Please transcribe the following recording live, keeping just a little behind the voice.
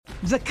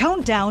The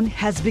countdown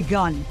has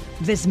begun.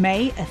 This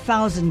May,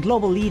 1,000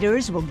 global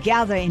leaders will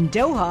gather in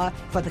Doha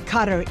for the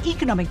Qatar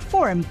Economic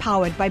Forum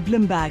powered by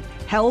Bloomberg,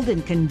 held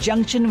in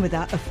conjunction with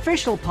our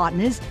official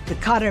partners, the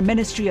Qatar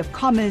Ministry of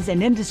Commerce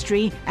and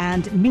Industry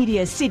and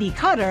Media City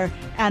Qatar,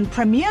 and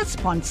premier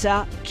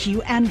sponsor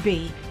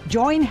Q&B.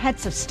 Join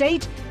heads of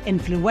state,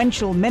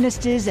 influential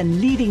ministers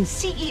and leading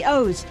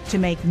CEOs to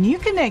make new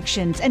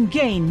connections and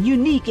gain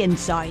unique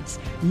insights.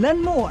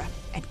 Learn more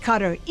at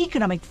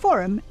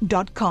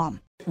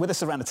QatarEconomicForum.com. With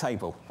us around the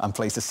table, I'm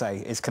pleased to say,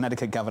 is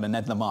Connecticut Governor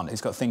Ned Lamont, who's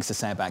got things to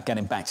say about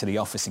getting back to the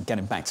office and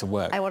getting back to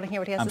work. I want to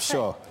hear what he has to say.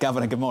 I'm sure.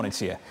 Governor, good morning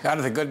to you. That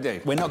is a good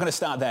day. We're not going to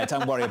start there.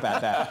 Don't worry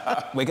about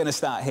that. We're going to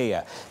start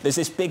here. There's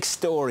this big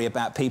story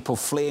about people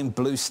fleeing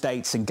blue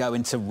states and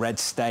going to red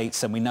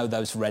states, and we know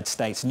those red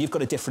states, and you've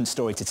got a different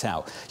story to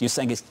tell. You're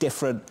saying it's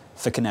different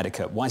for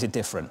Connecticut. Why is it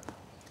different?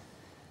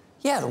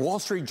 Yeah, the Wall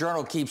Street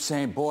Journal keeps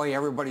saying, boy,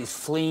 everybody's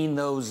fleeing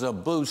those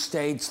blue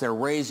states. They're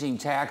raising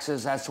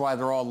taxes. That's why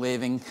they're all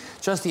leaving.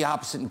 Just the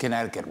opposite in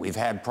Connecticut. We've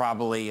had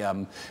probably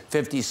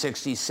 50,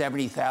 60,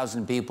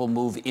 70,000 people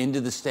move into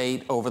the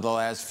state over the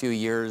last few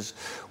years.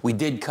 We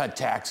did cut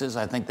taxes.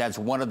 I think that's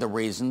one of the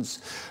reasons.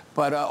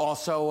 But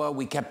also,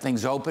 we kept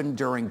things open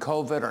during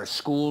COVID. Our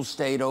schools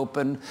stayed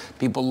open.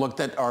 People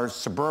looked at our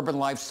suburban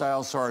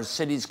lifestyle, saw our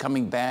cities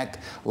coming back.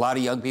 A lot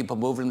of young people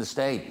moving in the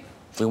state.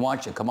 We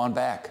want you. Come on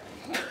back.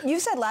 You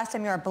said last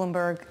time you were at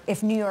Bloomberg,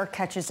 if New York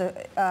catches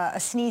a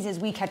sneezes,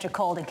 we catch a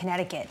cold in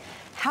Connecticut.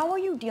 How are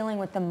you dealing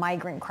with the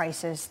migrant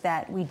crisis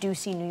that we do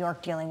see New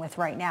York dealing with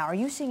right now? Are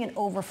you seeing an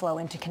overflow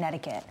into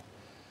Connecticut?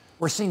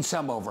 We're seeing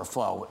some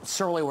overflow.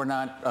 Certainly we're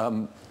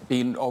not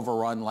being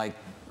overrun like,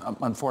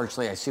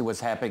 unfortunately, I see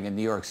what's happening in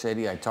New York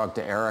City. I talked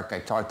to Eric. I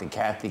talked to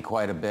Kathy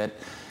quite a bit.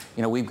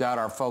 You know, we've got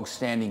our folks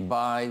standing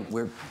by.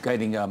 We're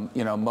getting,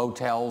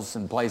 motels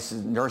and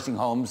places, nursing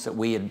homes that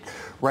we had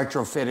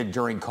retrofitted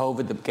during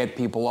COVID to get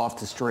people off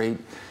the street.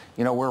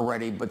 You know, we're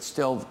ready, but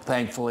still,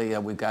 thankfully,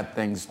 we've got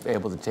things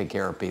able to take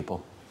care of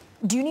people.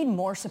 Do you need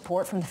more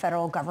support from the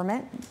federal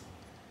government?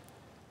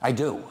 I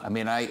do. I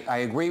mean, I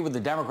agree with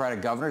the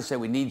Democratic governors that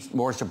we need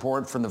more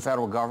support from the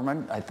federal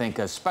government. I think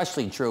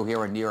especially true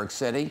here in New York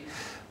City.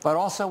 But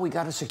also, we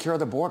got to secure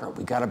the border.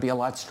 We got to be a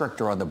lot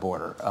stricter on the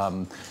border.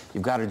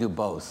 You've got to do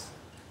both.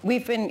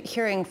 We've been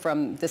hearing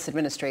from this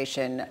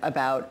administration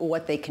about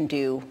what they can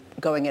do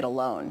going it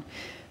alone.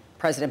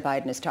 President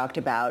Biden has talked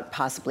about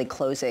possibly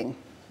closing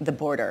the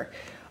border.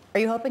 Are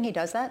you hoping he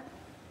does that?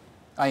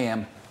 I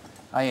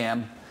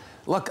am.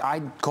 Look, I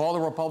call the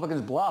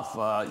Republicans bluff.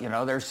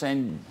 They're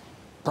saying,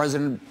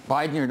 President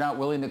Biden, you're not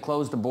willing to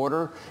close the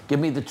border. Give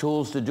me the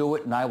tools to do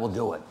it, and I will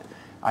do it.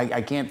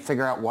 I can't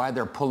figure out why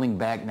they're pulling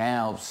back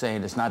now,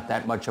 saying it's not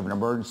that much of an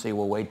emergency.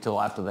 We'll wait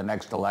till after the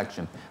next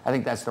election. I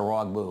think that's the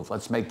wrong move.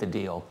 Let's make the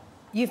deal.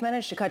 You've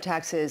managed to cut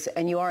taxes,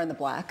 and you are in the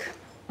black.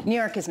 New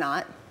York is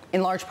not,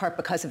 in large part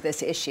because of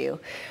this issue.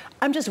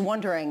 I'm just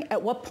wondering,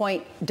 at what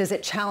point does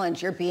it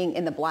challenge your being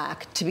in the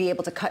black to be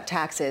able to cut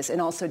taxes and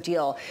also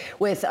deal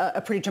with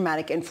a pretty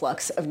dramatic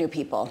influx of new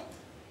people?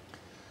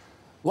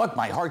 Look,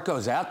 my heart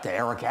goes out to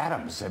Eric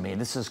Adams. I mean,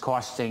 this is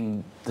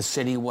costing the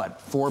city,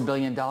 what, $4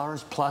 billion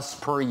plus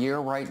per year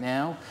right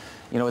now?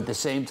 You know, at the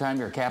same time,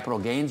 your capital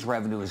gains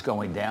revenue is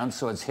going down,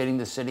 so it's hitting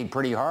the city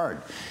pretty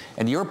hard.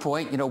 And to your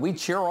point, you know, we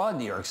cheer on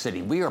New York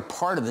City. We are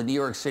part of the New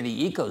York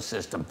City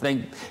ecosystem.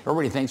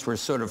 Everybody thinks we're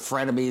sort of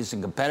frenemies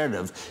and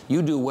competitive.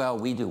 You do well,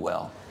 we do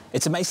well.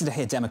 It's amazing to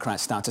hear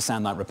Democrats start to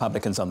sound like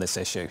Republicans on this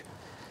issue.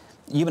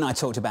 You and I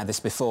talked about this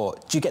before.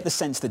 Do you get the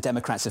sense that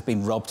Democrats have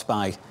been robbed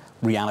by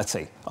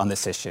reality on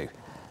this issue?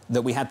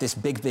 That we had this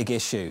big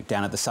issue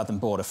down at the southern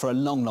border for a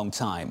long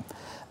time,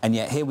 and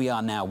yet here we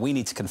are now. We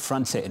need to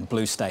confront it in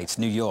blue states,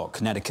 New York,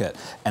 Connecticut,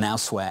 and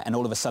elsewhere, and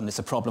all of a sudden it's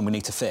a problem we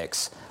need to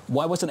fix.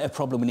 Why wasn't it a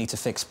problem we need to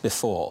fix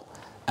before?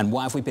 And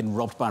why have we been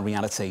robbed by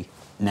reality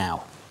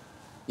now?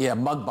 Yeah,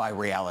 mugged by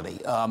reality.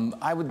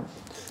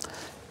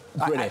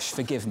 British,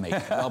 forgive me.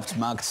 Robbed,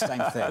 mugged, same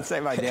thing.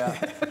 Same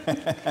idea.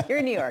 You're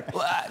in New York.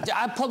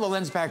 I pull the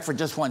lens back for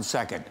just 1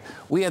 second.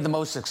 We have the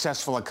most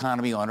successful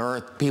economy on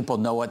earth. People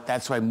know it.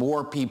 That's why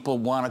more people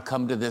want to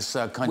come to this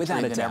country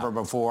than ever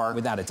before.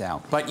 Without a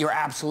doubt. But you're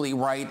absolutely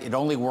right. It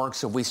only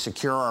works if we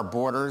secure our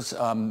borders.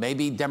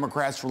 Maybe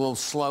Democrats were a little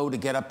slow to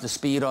get up to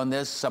speed on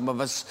this. Some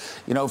of us,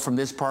 you know, from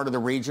this part of the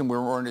region, we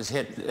weren't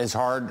hit as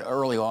hard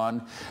early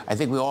on. I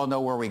think we all know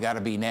where we got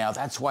to be now.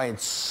 That's why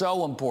it's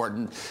so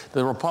important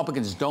the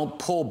Republicans don't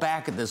pull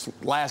back at this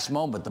last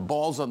moment. The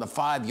ball's on the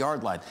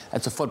 5-yard line.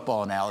 That's a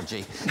football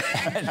analogy.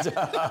 And,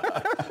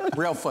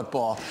 real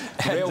football.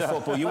 Real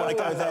football. You want to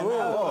go there?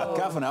 Oh,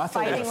 Governor, I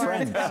thought we were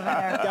friends.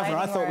 Governor,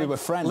 I thought we were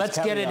friends. Let's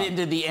get it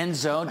into the end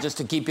zone just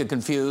to keep you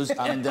confused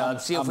and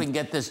see if we can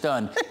get this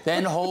done.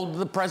 Then hold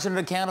the president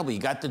accountable. You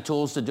got the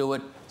tools to do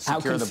it. Secure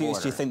the border. How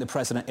confused do you think the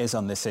president is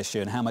on this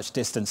issue, and how much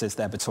distance is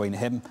there between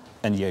him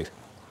and you?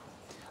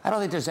 I don't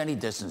think there's any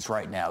distance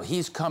right now.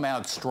 He's come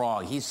out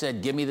strong. He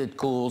said, give me the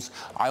tools.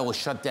 I will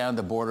shut down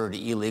the border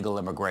to illegal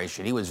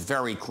immigration. He was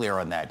very clear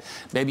on that.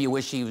 Maybe you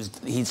wish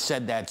he'd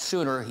said that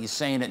sooner. He's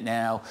saying it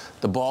now.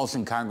 The ball's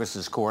in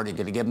Congress's court. You're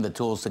going to give him the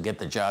tools to get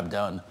the job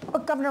done.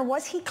 But, Governor,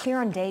 was he clear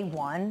on day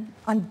one?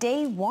 On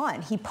day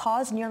one, he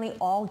paused nearly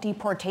all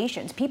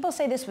deportations. People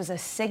say this was a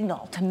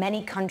signal to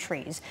many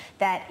countries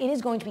that it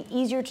is going to be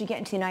easier to get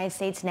into the United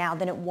States now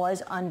than it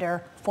was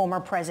under former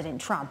President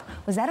Trump.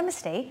 Was that a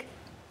mistake?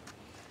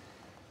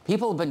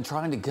 People have been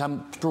trying to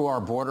come through our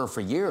border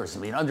for years.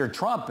 I mean, under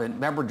Trump, and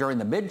remember during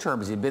the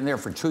midterms, he'd been there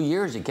for 2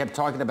 years. He kept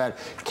talking about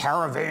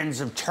caravans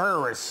of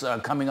terrorists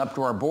coming up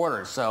to our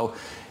border. So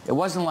it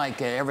wasn't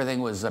like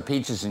everything was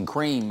peaches and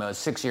cream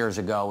 6 years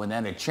ago and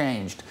then it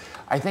changed.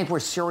 I think we're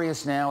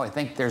serious now. I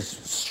think there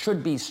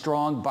should be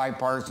strong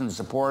bipartisan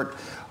support.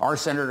 Our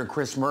Senator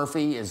Chris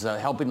Murphy is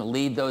helping to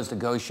lead those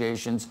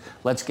negotiations.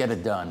 Let's get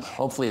it done,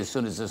 hopefully as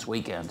soon as this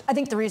weekend. I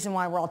think the reason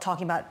why we're all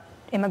talking about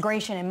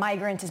immigration and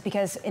migrants is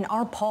because in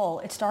our poll,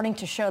 it's starting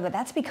to show that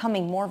that's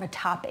becoming more of a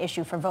top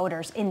issue for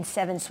voters in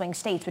 7 swing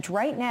states, which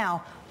right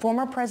now,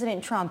 former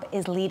President Trump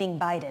is leading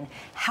Biden.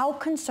 How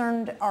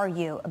concerned are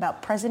you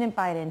about President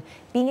Biden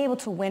being able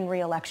to win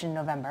re-election in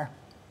November?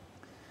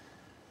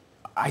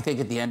 I think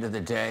at the end of the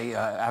day,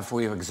 after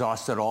we've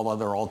exhausted all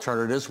other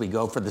alternatives, we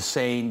go for the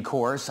sane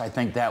course. I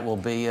think that will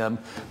be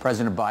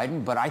President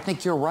Biden. But I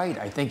think you're right.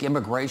 I think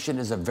immigration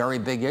is a very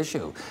big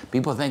issue.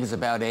 People think it's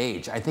about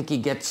age. I think he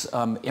gets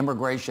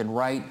immigration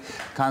right.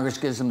 Congress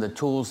gives him the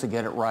tools to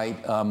get it right.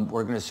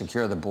 We're going to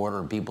secure the border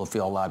and people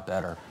feel a lot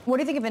better. What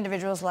do you think of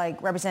individuals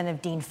like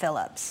Representative Dean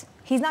Phillips?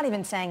 He's not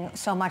even saying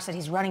so much that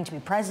he's running to be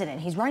president.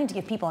 He's running to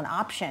give people an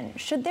option.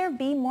 Should there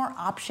be more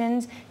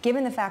options,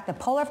 given the fact that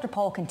poll after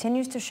poll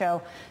continues to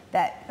show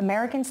that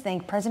Americans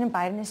think President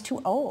Biden is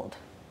too old?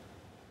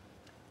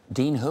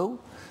 Dean who?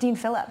 Dean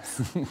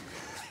Phillips.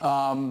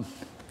 I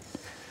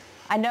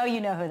know you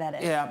know who that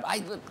is. Yeah,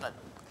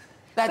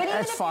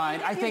 that's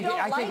fine. I think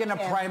in a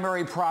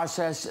primary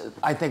process,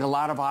 I think a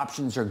lot of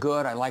options are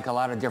good. I like a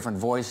lot of different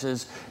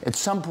voices. At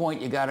some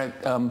point, you got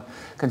to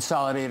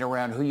consolidate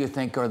around who you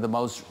think are the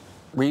most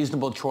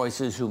reasonable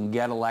choices who can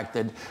get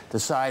elected,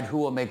 decide who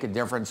will make a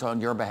difference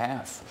on your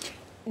behalf.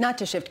 Not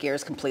to shift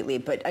gears completely,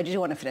 but I do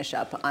want to finish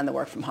up on the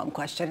work from home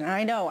question. And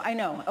I know.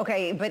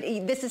 Okay, but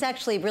this is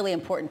actually really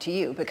important to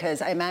you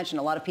because I imagine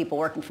a lot of people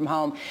working from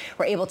home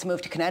were able to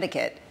move to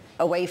Connecticut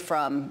away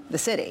from the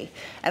city.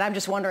 And I'm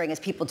just wondering, as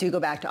people do go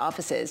back to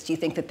offices, do you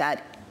think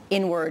that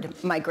inward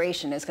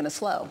migration is going to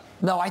slow?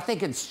 No, I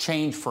think it's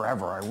changed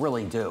forever. I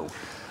really do.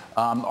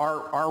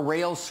 Our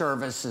rail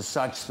service is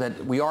such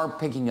that we are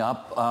picking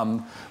up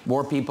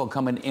more people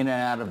coming in and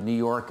out of New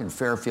York and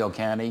Fairfield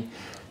County.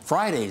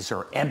 Fridays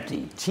are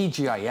empty.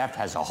 TGIF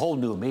has a whole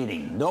new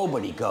meeting.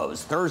 Nobody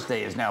goes.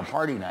 Thursday is now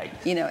party night.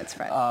 You know it's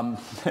Friday.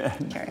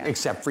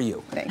 Except for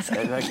you. Thanks.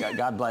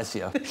 God bless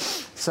you.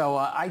 So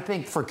I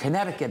think for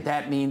Connecticut,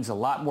 that means a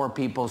lot more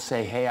people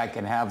say, hey, I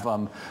can have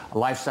a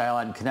lifestyle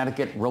out in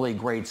Connecticut, really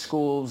great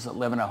schools,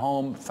 live in a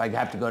home. If I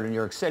have to go to New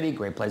York City,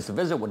 great place to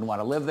visit, wouldn't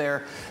want to live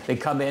there. They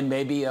come in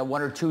maybe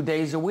 1 or 2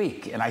 days a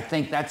week. And I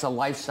think that's a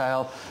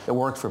lifestyle that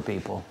works for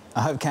people.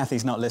 I hope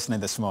Kathy's not listening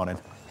this morning.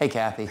 Hey,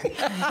 Kathy.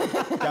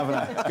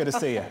 Governor, it's good to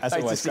see you. As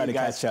always, great to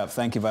catch up.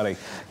 Thank you, buddy.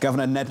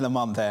 Governor Ned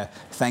Lamont there.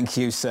 Thank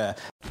you, sir.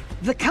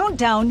 The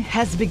countdown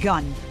has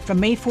begun. From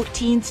May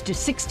 14th to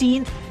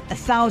 16th,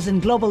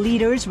 1,000 global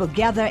leaders will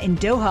gather in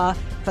Doha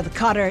for the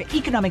Qatar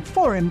Economic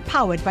Forum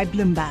powered by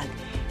Bloomberg.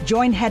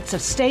 Join heads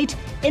of state,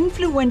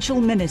 influential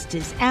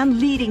ministers, and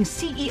leading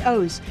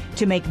CEOs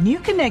to make new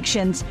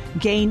connections,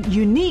 gain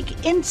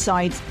unique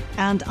insights,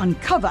 and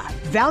uncover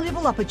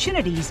valuable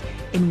opportunities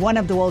in one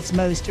of the world's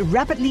most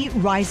rapidly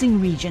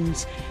rising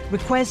regions.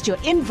 Request your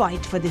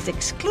invite for this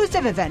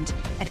exclusive event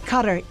at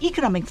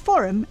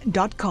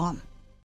QatarEconomicForum.com.